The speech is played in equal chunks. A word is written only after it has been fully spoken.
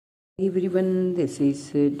Everyone, this is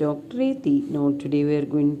Dr. Eti. Now today we are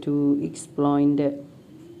going to explain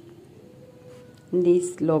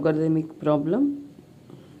this logarithmic problem.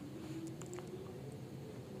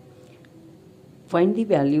 Find the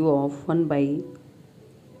value of 1 by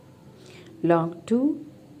log 2.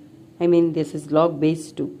 This is log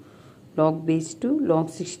base 2. Log base 2, log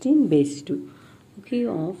 16 base 2. Okay,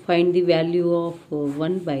 find the value of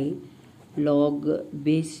 1 by log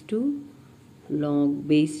base 2, log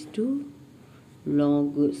base 2,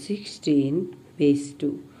 log 16 base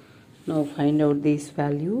 2. Now find out this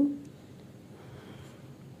value.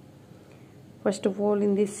 First of all,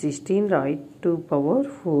 in this 16 write 2 power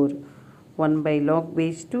 4. 1 by log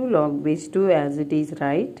base 2 as it is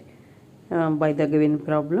right by the given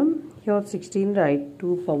problem. Here 16 write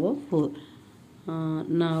 2 power 4.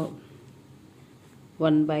 Now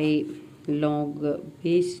 1 by log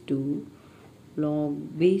base 2,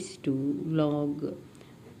 log base 2, log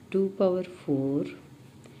 2 power 4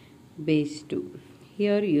 base 2.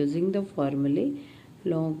 Here using the formula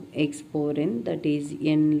log x power n, that is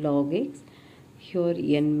n log x. Here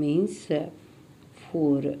n means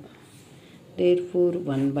 4. Therefore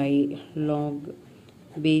 1 by log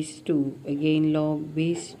base 2, again log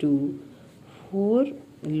base 2, 4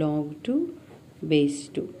 log 2 base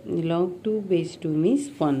 2. Log 2 base 2 means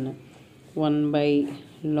 1. 1 by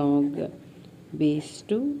log base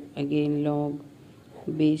 2, again log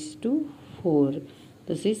base 2, 4.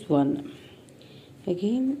 This is 1.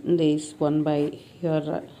 Again this 1 by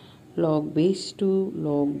here log base 2,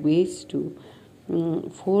 log base 2,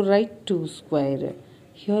 4 write 2 square.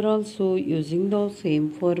 Here also using the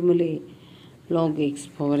same formula log x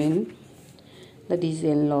power n, that is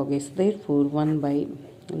n log s. Therefore 1 by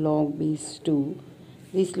log base 2,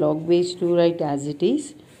 this log base 2 write as it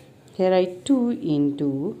is. Here write 2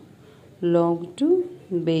 into log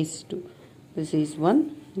 2 base 2. This is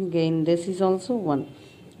 1. Again this is also 1.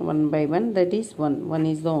 1 by 1, that is 1. 1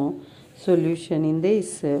 is the solution in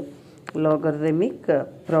this logarithmic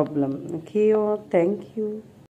problem. Okay, thank you.